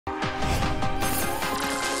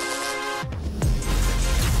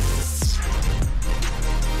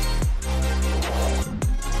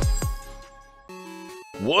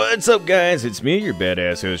What's up, guys? It's me, your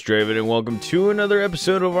badass host, Draven, and welcome to another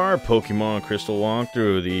episode of our Pokemon Crystal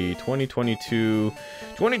walkthrough, the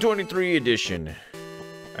 2022-2023 edition.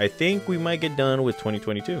 I think we might get done with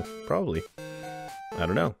 2022, probably. I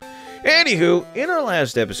don't know. Anywho, in our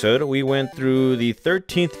last episode, we went through the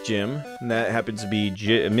 13th gym, and that happens to be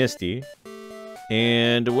Misty.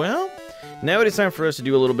 And, well, now it is time for us to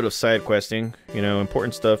do a little bit of side questing, you know,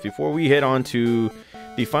 important stuff, before we head on to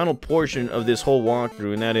the final portion of this whole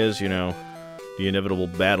walkthrough, and that is, you know, the inevitable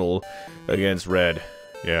battle against Red.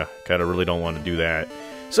 Yeah, kind of really don't want to do that.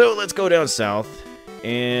 So let's go down south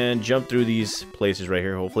and jump through these places right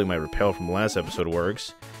here. Hopefully my repel from the last episode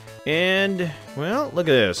works. And, well, look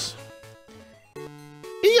at this.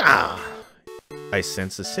 Yeah! I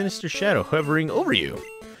sense a sinister shadow hovering over you.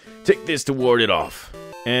 Take this to ward it off.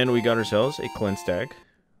 And we got ourselves a cleanse stack,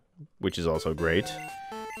 which is also great.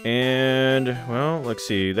 And, well, let's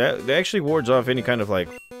see. That actually wards off any kind of, like,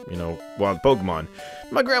 you know, wild Pokemon.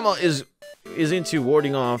 My grandma is into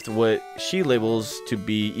warding off what she labels to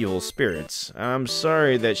be evil spirits. I'm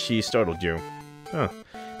sorry that she startled you. Huh.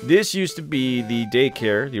 This used to be the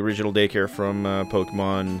daycare, the original daycare from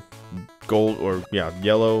Pokemon Gold, or, yeah,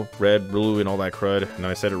 Yellow, Red, Blue, and all that crud. And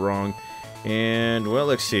I said it wrong. And, well,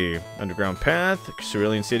 let's see. Underground path,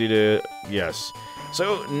 Cerulean City to... yes.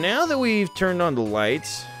 So, now that we've turned on the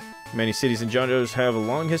lights, many cities and genres have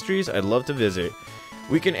long histories I'd love to visit.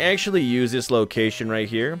 We can actually use this location right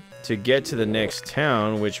here to get to the next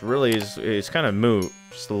town, which really is kind of moot.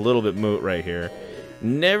 Just a little bit moot right here.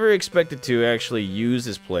 Never expected to actually use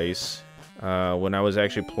this place when I was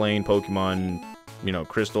actually playing Pokemon, you know,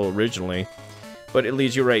 Crystal originally. But it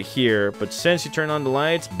leads you right here. But since you turn on the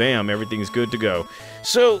lights, bam, everything's good to go.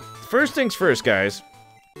 So, first things first, guys.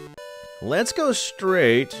 Let's go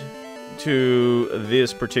straight to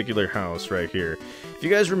this particular house right here. If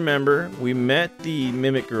you guys remember, we met the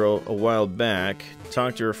Mimic Girl a while back,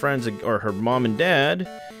 talked to her friends, or her mom and dad,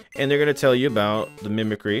 and they're going to tell you about the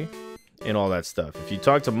mimicry and all that stuff. If you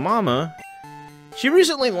talk to Mama, she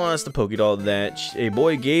recently lost the Pokédoll that a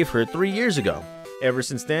boy gave her 3 years ago. Ever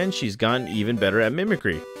since then, she's gotten even better at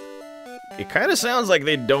mimicry. It kind of sounds like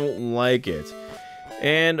they don't like it.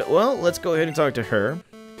 And, well, let's go ahead and talk to her.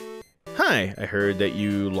 Hi, I heard that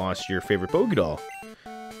you lost your favorite Pokédoll.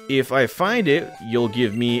 If I find it, you'll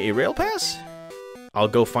give me a rail pass? I'll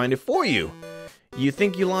go find it for you. You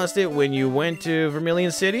think you lost it when you went to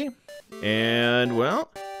Vermilion City? And,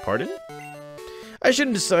 well, pardon? I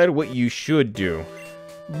shouldn't decide what you should do.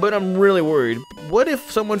 But I'm really worried. What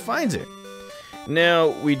if someone finds it? Now,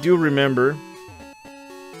 we do remember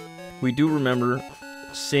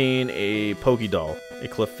seeing a Pokédoll, a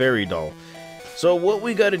Clefairy doll. So what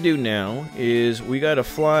we gotta do now is we gotta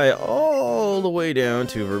fly all the way down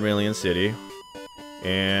to Vermilion City.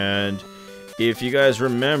 And if you guys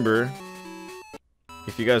remember,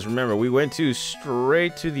 we went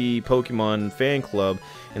straight to the Pokemon fan club,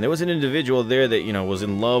 and there was an individual there that, you know, was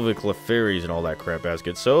in love with Clefairies and all that crap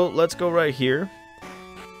basket. So let's go right here.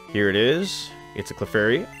 Here it is. It's a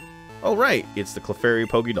Clefairy. Oh right, it's the Clefairy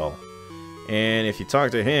Pokédoll. And if you talk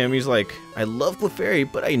to him, he's like, I love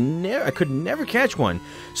Clefairy, but I could never catch one.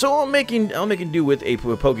 So I'm making do with a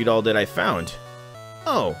Pokédoll that I found.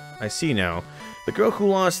 Oh, I see now. The girl who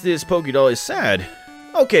lost this Pokédoll is sad.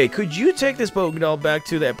 Okay, could you take this Pokédoll back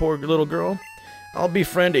to that poor little girl? I'll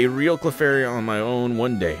befriend a real Clefairy on my own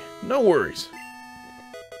one day. No worries.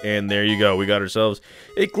 And there you go. We got ourselves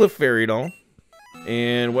a Clefairy doll.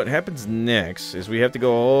 And what happens next is we have to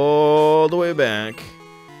go all the way back,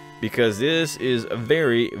 because this is a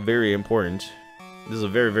very, very important. This is a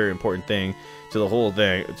very, very important thing to the whole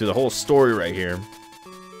thing, to the whole story right here.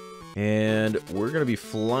 And we're gonna be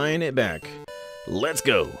flying it back. Let's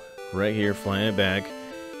go. Right here, flying it back.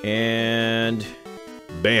 And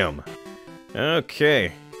bam.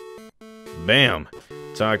 Okay. Bam.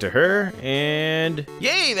 Talk to her, and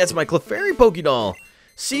yay! That's my Clefairy Pokédoll.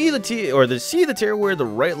 See the tear where the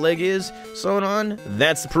right leg is sewn on?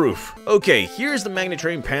 That's the proof. Okay, here's the Magnet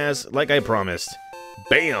Train pass, like I promised.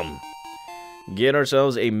 Bam! Get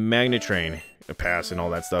ourselves a Magnet Train pass and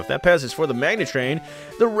all that stuff. That pass is for the Magnet Train.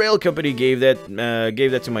 The rail company gave that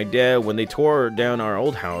to my dad when they tore down our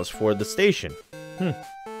old house for the station.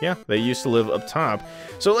 Yeah, they used to live up top.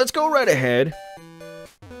 So let's go right ahead.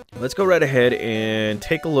 Let's go right ahead and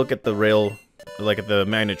take a look at the rail, like at the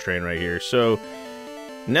Magnet Train right here. So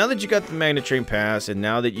now that you got the Magnet Train pass, and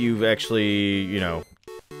now that you've actually, you know,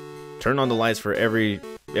 turned on the lights for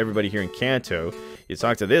everybody here in Kanto, you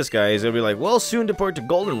talk to this guy, he's gonna be like, well, soon depart to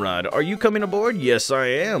Goldenrod. Are you coming aboard? Yes, I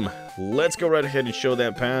am. Let's go right ahead and show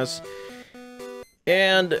that pass.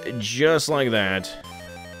 And just like that,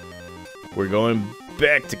 we're going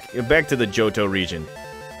back to the Johto region.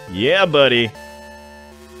 Yeah, buddy.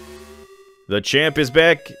 The champ is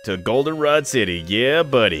back to Goldenrod City. Yeah,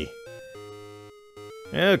 buddy.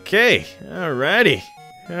 Okay, alrighty.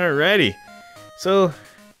 So,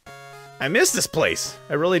 I miss this place.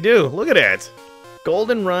 I really do. Look at that.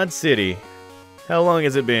 Goldenrod City. How long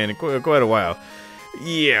has it been? Quite a while.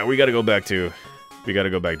 Yeah, we gotta go back to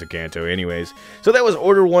Kanto anyways. So that was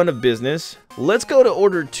order 1 of business. Let's go to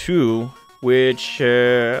order 2, which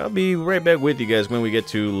I'll be right back with you guys when we get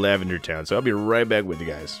to Lavender Town. So I'll be right back with you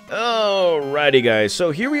guys. Alrighty, guys.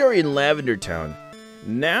 So here we are in Lavender Town.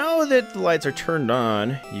 Now that the lights are turned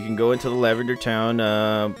on, you can go into the Lavender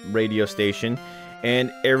Town radio station,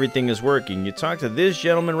 and everything is working. You talk to this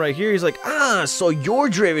gentleman right here. He's like, so you're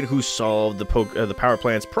Draven who solved the power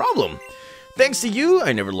plant's problem. Thanks to you,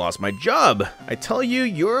 I never lost my job. I tell you,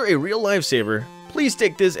 you're a real lifesaver. Please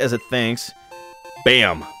take this as a thanks.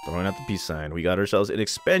 Bam! Throwing out the peace sign. We got ourselves an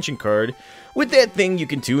expansion card. With that thing, you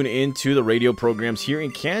can tune into the radio programs here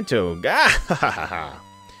in Kanto.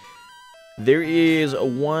 There is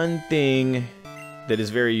one thing that is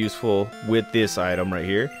very useful with this item right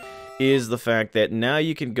here, is the fact that now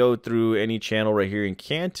you can go through any channel right here in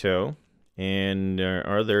Kanto. And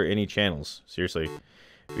are there any channels? Seriously.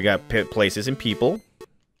 We got places and people.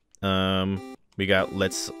 We got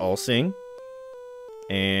Let's All Sing.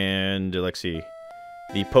 And let's see.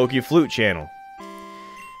 The Poke Flute channel.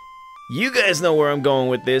 You guys know where I'm going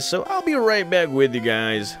with this, so I'll be right back with you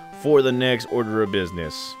guys for the next order of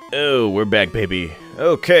business. Oh, we're back, baby.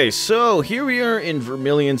 Okay, so here we are in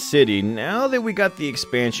Vermilion City. Now that we got the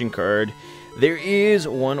expansion card, there is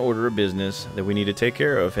one order of business that we need to take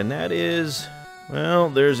care of, and that is, well,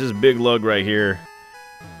 there's this big lug right here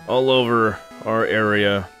all over our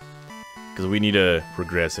area because we need to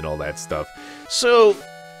progress and all that stuff. So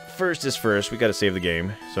first is first, we gotta save the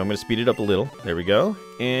game. So I'm gonna speed it up a little. There we go.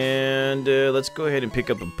 And let's go ahead and pick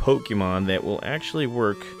up a Pokemon that will actually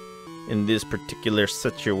work in this particular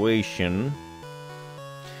situation.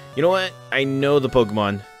 You know what? I know the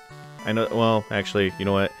Pokemon. I know, well, actually, you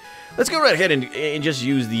know what? Let's go right ahead and just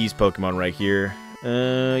use these Pokemon right here.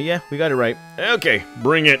 Yeah, we got it right. Okay,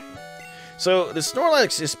 bring it. So the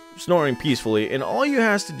Snorlax is snoring peacefully, and all you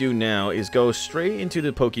has to do now is go straight into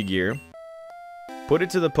the Pokegear, put it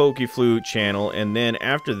to the Poke Flute channel, and then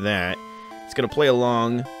after that, it's gonna play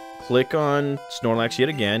along. Click on Snorlax yet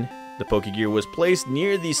again. The Pokegear was placed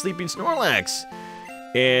near the sleeping Snorlax,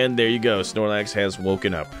 and there you go. Snorlax has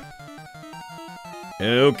woken up.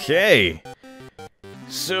 Okay.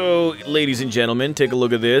 So, ladies and gentlemen, take a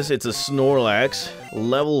look at this. It's a Snorlax,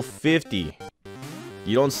 level 50.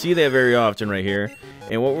 You don't see that very often right here.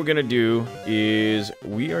 And what we're going to do is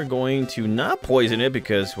we are going to not poison it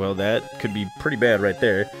because, well, that could be pretty bad right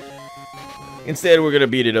there. Instead, we're going to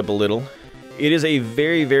beat it up a little. It is a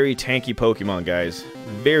very, very tanky Pokemon, guys.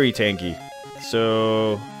 Very tanky.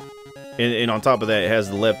 So, and on top of that, it has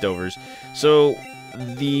the leftovers. So,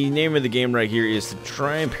 the name of the game right here is to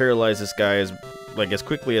try and paralyze this guy as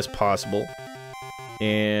quickly as possible.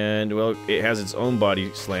 And, well, it has its own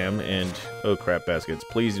body slam, and, oh crap baskets,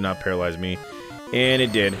 please do not paralyze me. And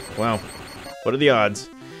it did. Wow. What are the odds?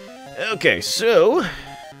 Okay, so,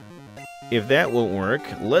 if that won't work,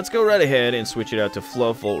 let's go right ahead and switch it out to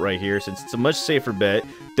Fluffbolt right here, since it's a much safer bet.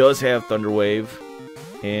 Does have Thunder Wave.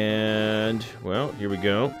 And, well, here we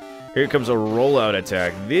go. Here comes a rollout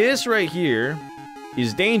attack. This right here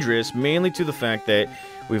is dangerous, mainly to the fact that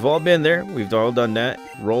we've all been there. We've all done that.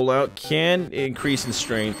 Rollout can increase in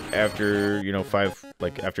strength after, you know,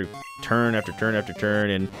 after turn after turn after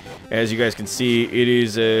turn. And as you guys can see, it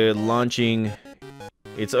is launching.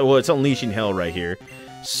 It's unleashing hell right here.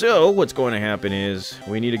 So what's going to happen is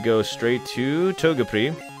we need to go straight to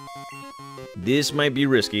Togepi. This might be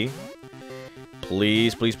risky.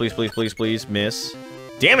 Please, please, please, please, please, please, miss.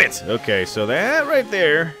 Damn it! Okay, so that right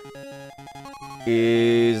there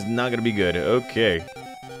is not gonna be good. Okay.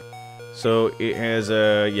 So it has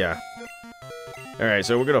yeah. Alright,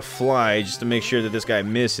 so we're gonna fly just to make sure that this guy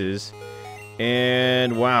misses.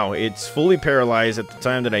 And wow, it's fully paralyzed at the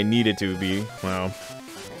time that I need it to be. Wow.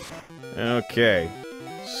 Okay.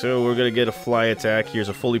 So we're gonna get a fly attack. Here's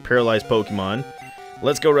a fully paralyzed Pokemon.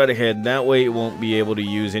 Let's go right ahead. That way it won't be able to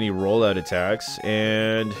use any rollout attacks.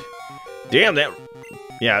 And damn, that,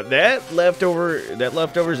 yeah, that leftovers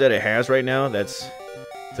that it has right now, it's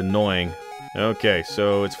annoying. Okay,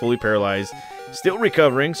 so it's fully paralyzed. Still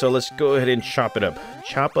recovering, so let's go ahead and chop it up.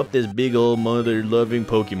 Chop up this big old mother-loving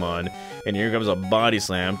Pokemon. And here comes a body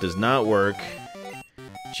slam. Does not work.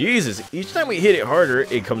 Jesus, each time we hit it harder,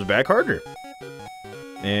 it comes back harder.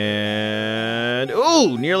 And,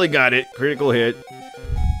 oh, nearly got it. Critical hit.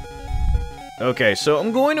 Okay, so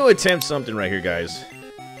I'm going to attempt something right here, guys.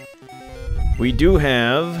 We do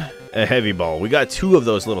have a heavy ball. We got 2 of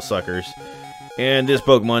those little suckers. And this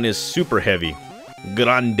Pokemon is super heavy.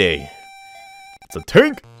 Grande. It's a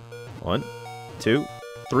tank. 1, 2,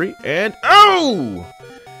 3, and oh!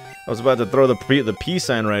 I was about to throw the P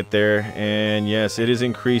sign right there, and yes, it is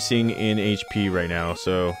increasing in HP right now.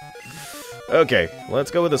 So, okay, let's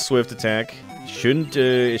go with a swift attack. It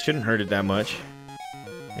shouldn't hurt it that much.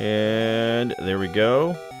 And there we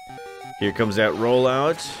go. Here comes that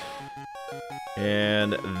rollout,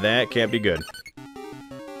 and that can't be good.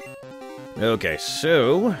 Okay,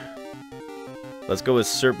 so let's go with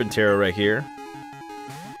Serpentera right here.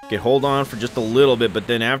 Hold on for just a little bit, but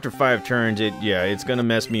then after 5 turns, it's gonna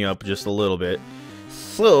mess me up just a little bit.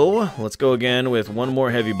 So let's go again with one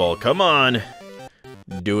more heavy ball. Come on,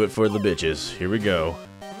 do it for the bitches. Here we go.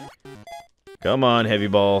 Come on, heavy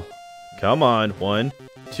ball. Come on. 1,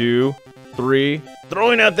 2, 3.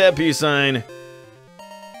 Throwing out that peace sign.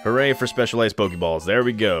 Hooray for specialized Pokeballs. There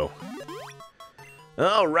we go.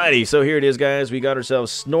 Alrighty, so here it is, guys. We got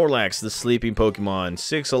ourselves Snorlax, the sleeping Pokemon.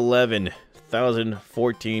 6'11".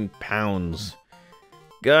 1,014 pounds.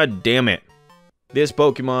 God damn it. This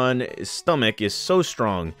Pokemon's stomach is so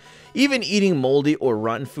strong. Even eating moldy or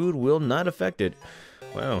rotten food will not affect it.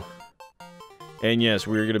 Wow. And yes,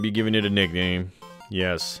 we're going to be giving it a nickname.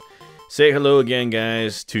 Yes. Say hello again,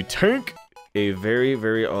 guys, to Tank. A very,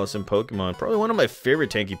 very awesome Pokemon. Probably one of my favorite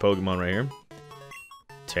tanky Pokemon right here.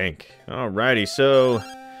 Tank. Alrighty, so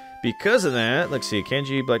because of that, let's see,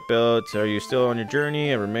 Kenji, Black Belt, are you still on your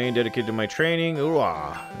journey? I remain dedicated to my training.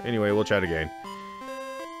 Ooh-ah. Anyway, we'll chat again.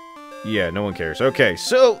 Yeah, no one cares. Okay,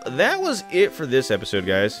 so that was it for this episode,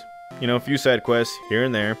 guys. You know, a few side quests here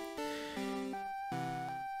and there.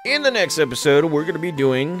 In the next episode, we're going to be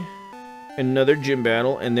doing another gym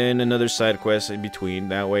battle and then another side quest in between.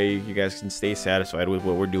 That way, you guys can stay satisfied with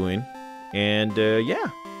what we're doing. And,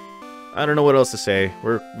 yeah. I don't know what else to say.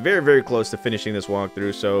 We're very, very close to finishing this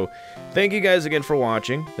walkthrough, so thank you guys again for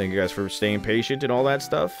watching. Thank you guys for staying patient and all that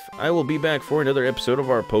stuff. I will be back for another episode of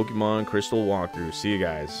our Pokemon Crystal walkthrough. See you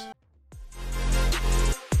guys.